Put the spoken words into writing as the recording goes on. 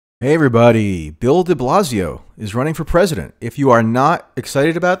Hey everybody, Bill de Blasio is running for president. If you are not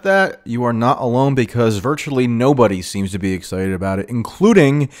excited about that, you are not alone because virtually nobody seems to be excited about it,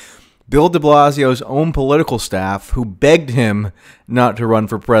 including Bill de Blasio's own political staff who begged him not to run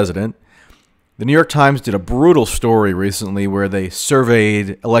for president. The New York Times did a brutal story recently where they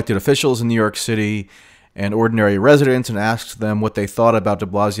surveyed elected officials in New York City and ordinary residents and asked them what they thought about de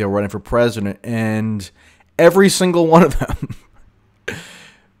Blasio running for president, and every single one of them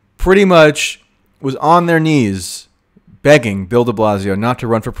pretty much was on their knees begging Bill de Blasio not to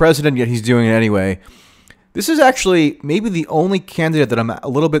run for president, yet he's doing it anyway. This is actually maybe the only candidate that I'm a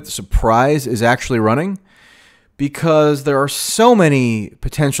little bit surprised is actually running, because there are so many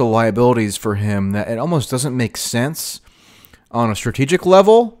potential liabilities for him that it almost doesn't make sense on a strategic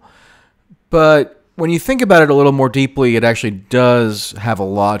level. But when you think about it a little more deeply, it actually does have a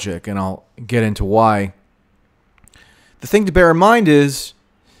logic, and I'll get into why. The thing to bear in mind is,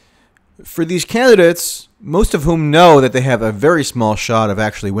 for these candidates, most of whom know that they have a very small shot of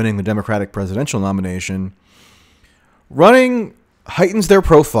actually winning the Democratic presidential nomination, running heightens their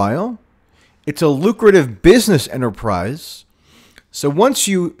profile. It's a lucrative business enterprise. So once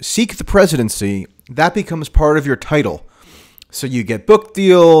you seek the presidency, that becomes part of your title. So you get book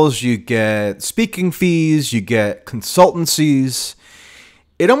deals, you get speaking fees, you get consultancies.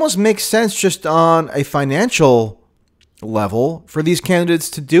 It almost makes sense just on a financial level for these candidates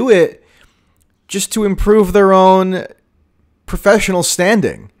to do it just to improve their own professional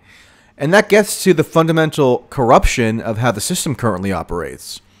standing. And that gets to the fundamental corruption of how the system currently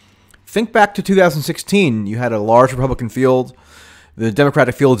operates. Think back to 2016. You had a large Republican field. The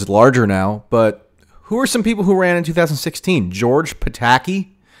Democratic field is larger now. But who are some people who ran in 2016? George Pataki,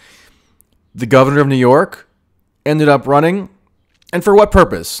 the governor of New York, ended up running. And for what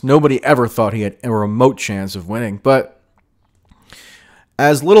purpose? Nobody ever thought he had a remote chance of winning. But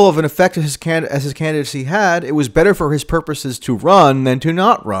as little of an effect as his candidacy had, it was better for his purposes to run than to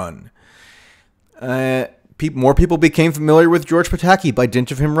not run. More people became familiar with George Pataki by dint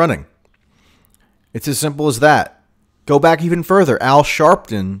of him running. It's as simple as that. Go back even further. Al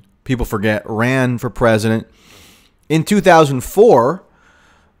Sharpton, people forget, ran for president in 2004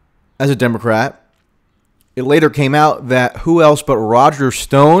 as a Democrat. It later came out that who else but Roger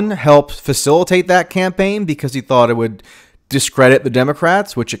Stone helped facilitate that campaign because he thought it would discredit the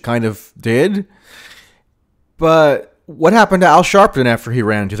Democrats, which it kind of did. But what happened to Al Sharpton after he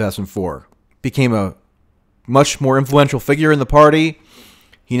ran in 2004? Became a much more influential figure in the party.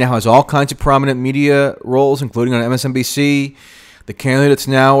 He now has all kinds of prominent media roles, including on MSNBC. The candidates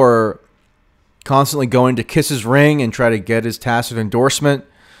now are constantly going to kiss his ring and try to get his tacit endorsement.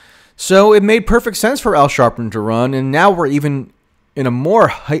 So it made perfect sense for Al Sharpton to run, and now we're even in a more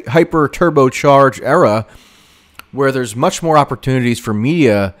hyper-turbocharged era where there's much more opportunities for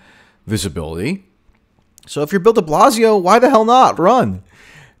media visibility. So if you're Bill de Blasio, why the hell not run?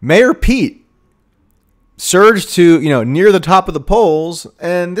 Mayor Pete surged to, near the top of the polls,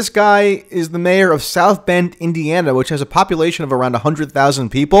 and this guy is the mayor of South Bend, Indiana, which has a population of around 100,000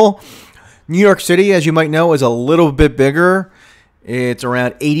 people. New York City, as you might know, is a little bit bigger. It's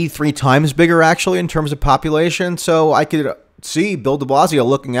around 83 times bigger, actually, in terms of population. So I could see Bill de Blasio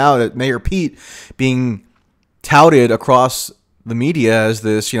looking out at Mayor Pete being touted across the media as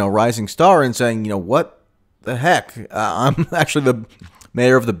this, rising star and saying, what the heck? I'm actually the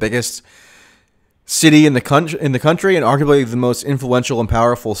mayor of the biggest city in the country and arguably the most influential and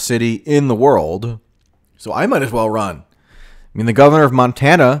powerful city in the world. So I might as well run. I mean, the governor of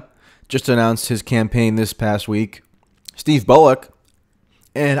Montana just announced his campaign this past week, Steve Bullock,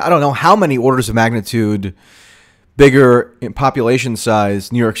 and I don't know how many orders of magnitude bigger in population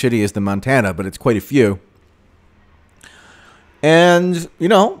size New York City is than Montana, but it's quite a few. And,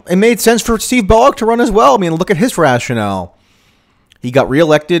 it made sense for Steve Bullock to run as well. I mean, look at his rationale. He got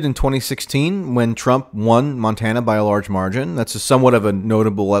reelected in 2016 when Trump won Montana by a large margin. That's somewhat of a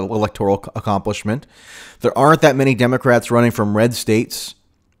notable electoral accomplishment. There aren't that many Democrats running from red states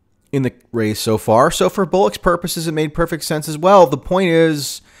in the race so far. So for Bullock's purposes, it made perfect sense as well. The point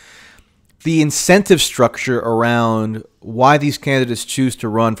is, the incentive structure around why these candidates choose to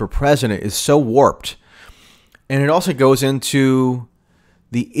run for president is so warped. And it also goes into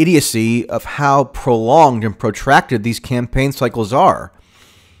the idiocy of how prolonged and protracted these campaign cycles are.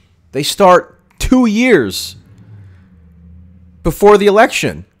 They start 2 years before the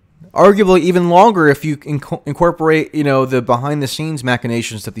election, arguably even longer if you incorporate, the behind-the-scenes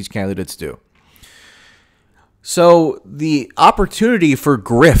machinations that these candidates do. So the opportunity for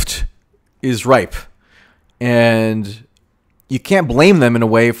grift is ripe, and you can't blame them in a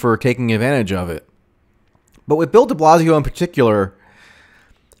way for taking advantage of it. But with Bill de Blasio in particular,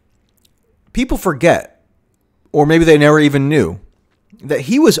 people forget, or maybe they never even knew, that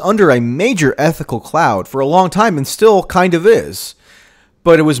he was under a major ethical cloud for a long time and still kind of is.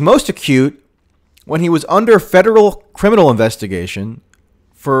 But it was most acute when he was under federal criminal investigation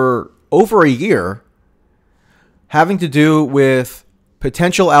for over a year, having to do with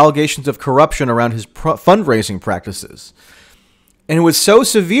potential allegations of corruption around his fundraising practices. And it was so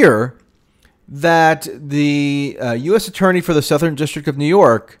severe that the U.S. Attorney for the Southern District of New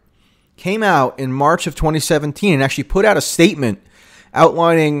York came out in March of 2017 and actually put out a statement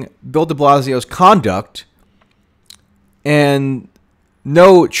outlining Bill de Blasio's conduct, and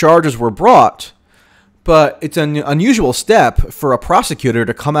no charges were brought. But it's an unusual step for a prosecutor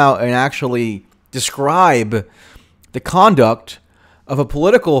to come out and actually describe the conduct of a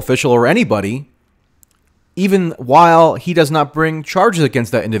political official or anybody, even while he does not bring charges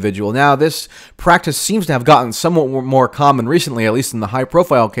against that individual. Now, this practice seems to have gotten somewhat more common recently, at least in the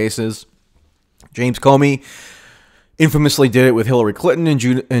high-profile cases. James Comey infamously did it with Hillary Clinton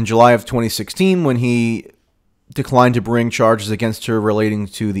in July of 2016 when he declined to bring charges against her relating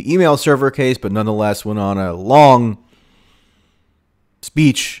to the email server case, but nonetheless went on a long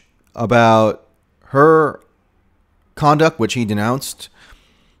speech about her conduct, which he denounced.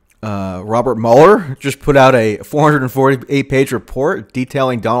 Robert Mueller just put out a 448-page report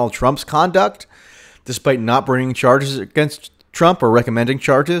detailing Donald Trump's conduct, despite not bringing charges against Trump or recommending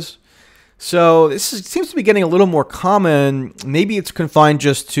charges. So seems to be getting a little more common. Maybe it's confined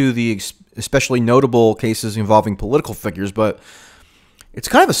just to the especially notable cases involving political figures, but it's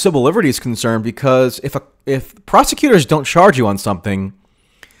kind of a civil liberties concern, because if prosecutors don't charge you on something,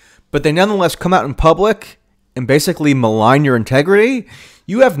 but they nonetheless come out in public and basically malign your integrity,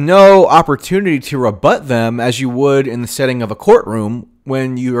 you have no opportunity to rebut them as you would in the setting of a courtroom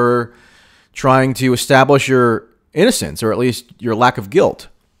when you're trying to establish your innocence, or at least your lack of guilt.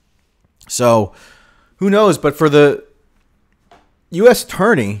 So who knows? But for the U.S.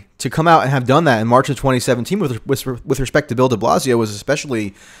 Attorney to come out and have done that in March of 2017 with respect to Bill de Blasio was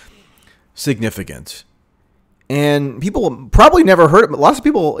especially significant. And people probably never heard, lots of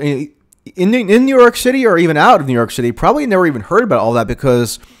people in New York City or even out of New York City probably never even heard about all that,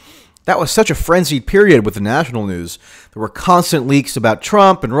 because that was such a frenzied period with the national news. There were constant leaks about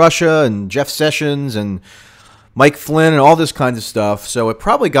Trump and Russia and Jeff Sessions and Mike Flynn and all this kind of stuff. So it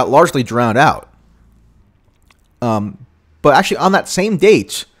probably got largely drowned out. But actually on that same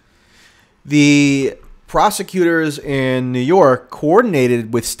date, the prosecutors in New York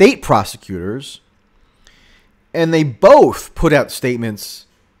coordinated with state prosecutors, and they both put out statements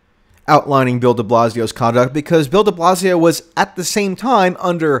outlining Bill de Blasio's conduct, because Bill de Blasio was at the same time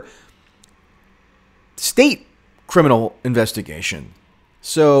under state criminal investigation.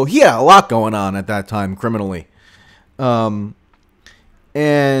 So he had a lot going on at that time criminally. And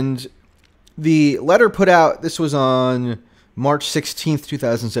the letter put out, this was on March 16th,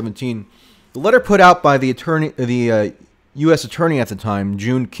 2017. The letter put out by the U.S. Attorney at the time,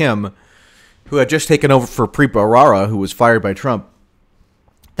 June Kim, who had just taken over for Preet Bharara, who was fired by Trump.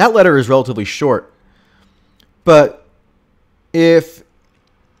 That letter is relatively short, but if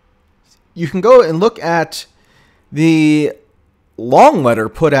you can go and look at the long letter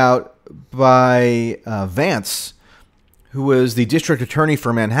put out by Vance, who was the district attorney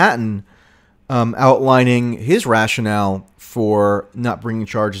for Manhattan, outlining his rationale for not bringing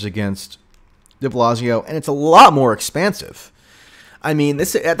charges against de Blasio, and it's a lot more expansive. I mean,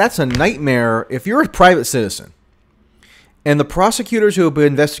 that's a nightmare. If you're a private citizen, and the prosecutors who have been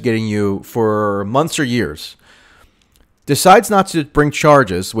investigating you for months or years decides not to bring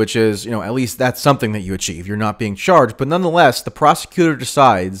charges, which is, at least that's something that you achieve. You're not being charged. But nonetheless, the prosecutor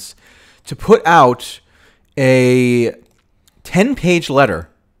decides to put out a 10-page letter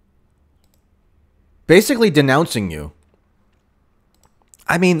basically denouncing you.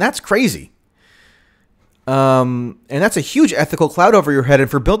 I mean, that's crazy. And that's a huge ethical cloud over your head.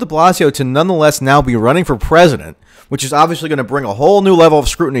 And for Bill de Blasio to nonetheless now be running for president, which is obviously going to bring a whole new level of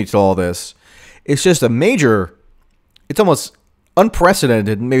scrutiny to all this, it's just a major, it's almost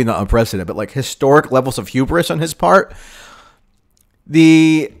unprecedented, maybe not unprecedented, but like historic levels of hubris on his part.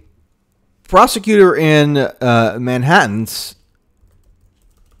 The prosecutor in Manhattan's,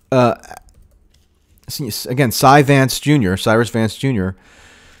 again, Cyrus Vance Jr.,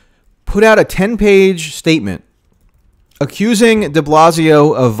 put out a 10-page statement accusing de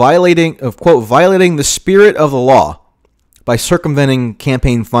Blasio of violating the spirit of the law by circumventing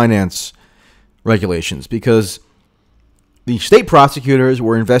campaign finance regulations, because the state prosecutors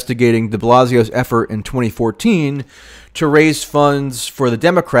were investigating de Blasio's effort in 2014 to raise funds for the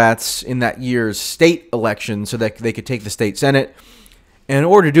Democrats in that year's state election so that they could take the state Senate. And in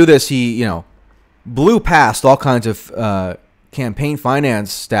order to do this, he, blew past all kinds of campaign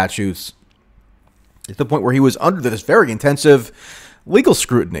finance statutes to the point where he was under this very intensive legal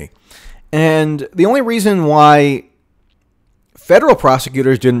scrutiny. And the only reason why federal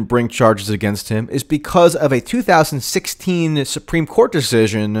prosecutors didn't bring charges against him is because of a 2016 Supreme Court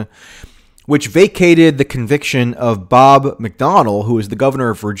decision which vacated the conviction of Bob McDonnell, who is the governor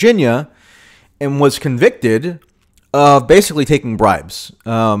of Virginia, and was convicted of basically taking bribes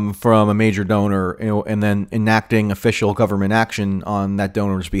from a major donor, and then enacting official government action on that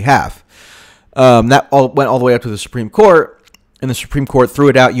donor's behalf. That went all the way up to the Supreme Court, and the Supreme Court threw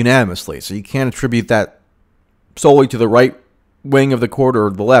it out unanimously. So you can't attribute that solely to the right wing of the court or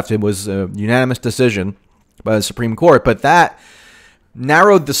the left. It was a unanimous decision by the Supreme Court, but that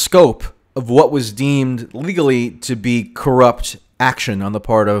narrowed the scope of what was deemed legally to be corrupt action on the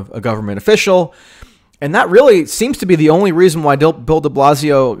part of a government official. And that really seems to be the only reason why Bill de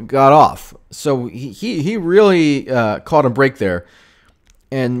Blasio got off. So he really caught a break there,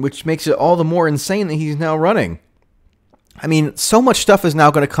 and which makes it all the more insane that he's now running. I mean, so much stuff is now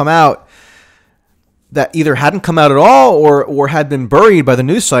going to come out that either hadn't come out at all or had been buried by the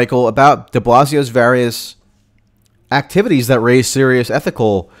news cycle about de Blasio's various activities that raise serious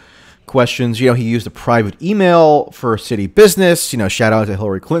ethical questions. He used a private email for city business. Shout out to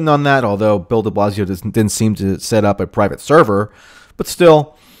Hillary Clinton on that, although Bill de Blasio didn't seem to set up a private server. But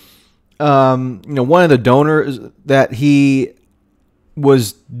still, one of the donors that he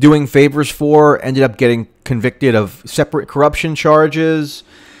was doing favors for ended up getting convicted of separate corruption charges.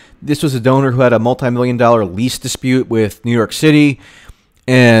 This was a donor who had a multi-million-dollar lease dispute with New York City,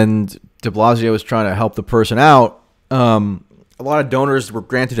 and de Blasio was trying to help the person out. A lot of donors were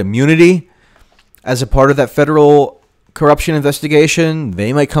granted immunity as a part of that federal corruption investigation.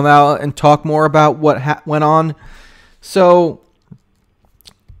 They might come out and talk more about what went on. So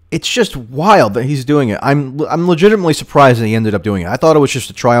it's just wild that he's doing it. I'm legitimately surprised that he ended up doing it. I thought it was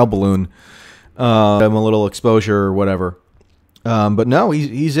just a trial balloon, a little exposure or whatever. But no,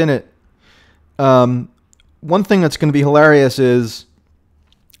 he's in it. One thing that's going to be hilarious is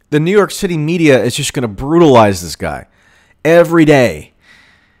the New York City media is just going to brutalize this guy every day.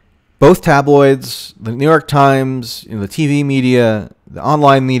 Both tabloids, the New York Times, the TV media, the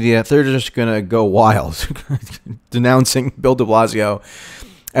online media, they're just going to go wild denouncing Bill de Blasio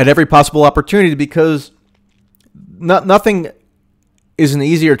at every possible opportunity, because nothing is an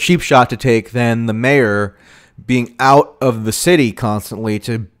easier cheap shot to take than the mayor being out of the city constantly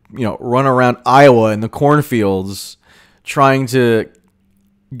to, run around Iowa in the cornfields trying to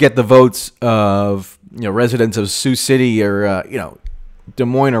get the votes of, residents of Sioux City or, Des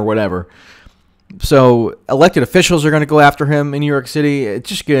Moines or whatever. So elected officials are going to go after him in New York City. It's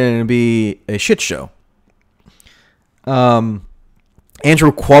just going to be a shit show. Andrew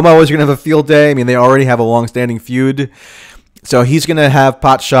Cuomo is going to have a field day. I mean, they already have a long-standing feud. So he's going to have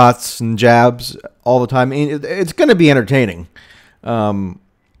pot shots and jabs all the time. I mean, it's going to be entertaining. But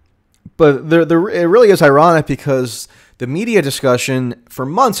it really is ironic, because the media discussion for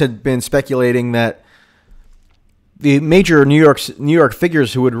months had been speculating that the major New York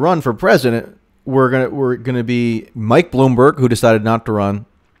figures who would run for president were going to be Mike Bloomberg, who decided not to run,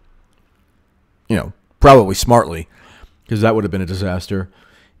 probably smartly, because that would have been a disaster,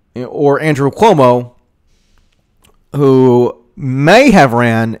 or Andrew Cuomo, who may have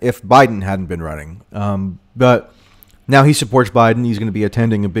ran if Biden hadn't been running. But now he supports Biden. He's going to be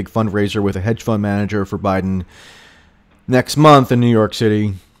attending a big fundraiser with a hedge fund manager for Biden next month in New York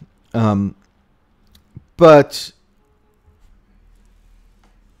City. But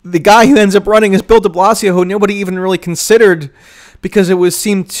the guy who ends up running is Bill de Blasio, who nobody even really considered, because it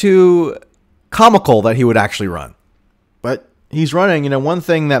seemed too comical that he would actually run. But he's running. One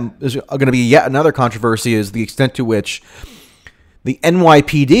thing that is going to be yet another controversy is the extent to which the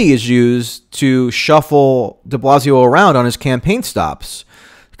NYPD is used to shuffle de Blasio around on his campaign stops,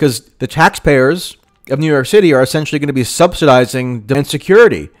 because the taxpayers of New York City are essentially going to be subsidizing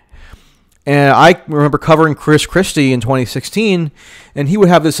security. And I remember covering Chris Christie in 2016, and he would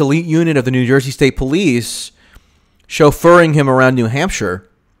have this elite unit of the New Jersey State Police chauffeuring him around New Hampshire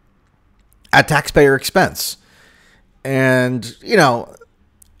at taxpayer expense. And,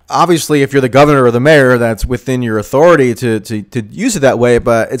 obviously, if you're the governor or the mayor, that's within your authority to use it that way,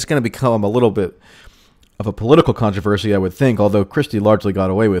 but it's going to become a little bit of a political controversy, I would think, although Christie largely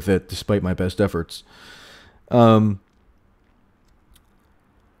got away with it, despite my best efforts.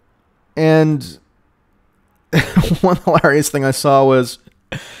 And one hilarious thing I saw was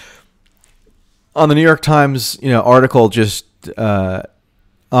on the New York Times, article just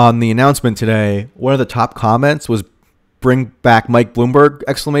on the announcement today. One of the top comments was bring back Mike Bloomberg,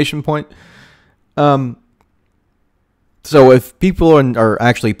 exclamation point. So if people are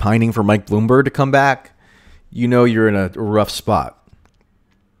actually pining for Mike Bloomberg to come back, you know you're in a rough spot.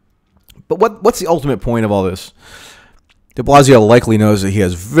 But what's the ultimate point of all this? De Blasio likely knows that he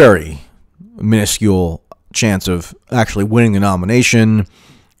has very minuscule chance of actually winning the nomination.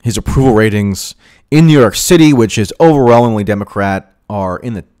 His approval ratings in New York City, which is overwhelmingly Democrat, are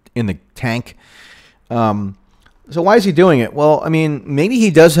in the tank. So why is he doing it? Well, I mean, maybe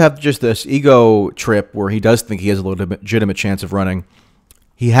he does have just this ego trip where he does think he has a legitimate chance of running.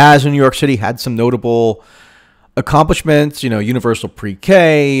 He has in New York City had some notable accomplishments, universal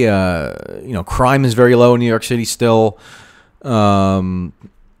pre-K, crime is very low in New York City still. On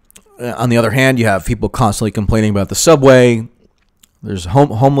the other hand, you have people constantly complaining about the subway. There's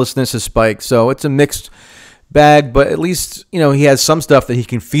homelessness has spiked, so it's a mixed bag, but at least, he has some stuff that he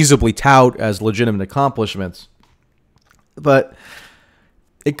can feasibly tout as legitimate accomplishments. But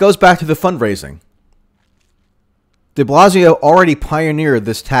it goes back to the fundraising. De Blasio already pioneered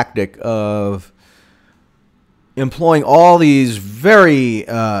this tactic of employing all these very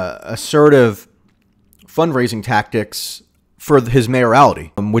assertive fundraising tactics for his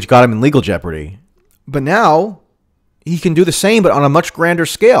mayoralty, which got him in legal jeopardy. But now he can do the same, but on a much grander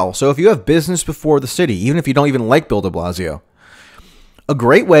scale. So if you have business before the city, even if you don't even like Bill de Blasio, a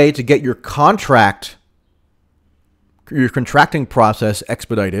great way to get your contracting process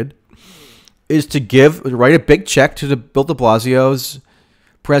expedited is to write a big check to Bill de Blasio's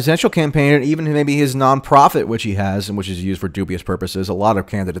presidential campaign, and even maybe his nonprofit, which he has and which is used for dubious purposes. A lot of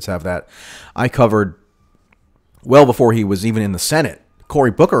candidates have that. I covered well before he was even in the Senate.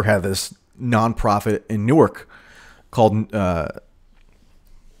 Cory Booker had this nonprofit in Newark called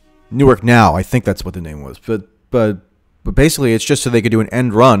Newark Now. I think that's what the name was. But basically, it's just so they could do an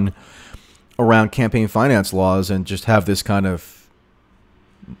end run around campaign finance laws and just have this kind of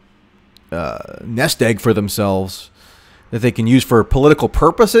nest egg for themselves that they can use for political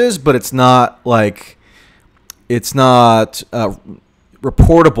purposes, but it's not reportable.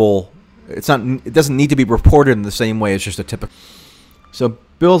 It doesn't need to be reported in the same way as just a typical. So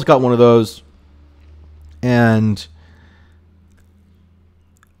Bill's got one of those, and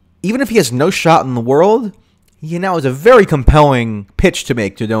even if he has no shot in the world, he now has a very compelling pitch to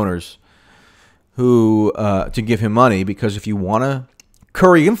make to donors who to give him money, because if you want to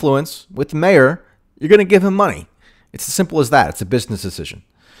curry influence with the mayor, you're going to give him money. It's as simple as that. It's a business decision.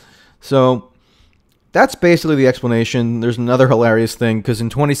 So that's basically the explanation. There's another hilarious thing, because in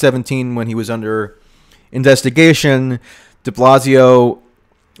 2017, when he was under investigation, de Blasio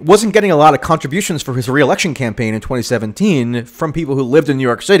wasn't getting a lot of contributions for his re-election campaign in 2017 from people who lived in New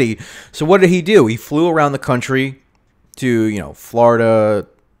York City. So what did he do? He flew around the country to, Florida,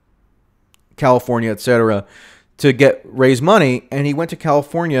 California, etc., to raise money, and he went to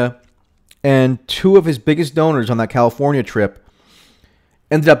California, and two of his biggest donors on that California trip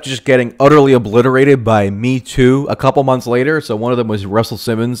ended up just getting utterly obliterated by Me Too a couple months later. So one of them was Russell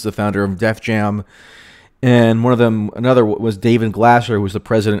Simmons, the founder of Def Jam, and another was David Glasser, who was the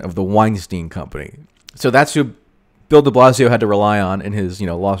president of the Weinstein Company. So that's who Bill de Blasio had to rely on in his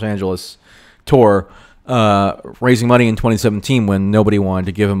Los Angeles tour, raising money in 2017 when nobody wanted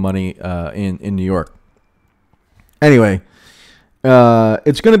to give him money in New York. Anyway,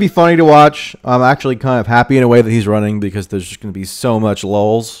 it's going to be funny to watch. I'm actually kind of happy in a way that he's running, because there's just going to be so much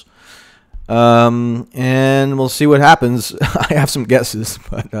lulls. And we'll see what happens. I have some guesses,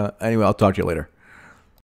 but anyway, I'll talk to you later.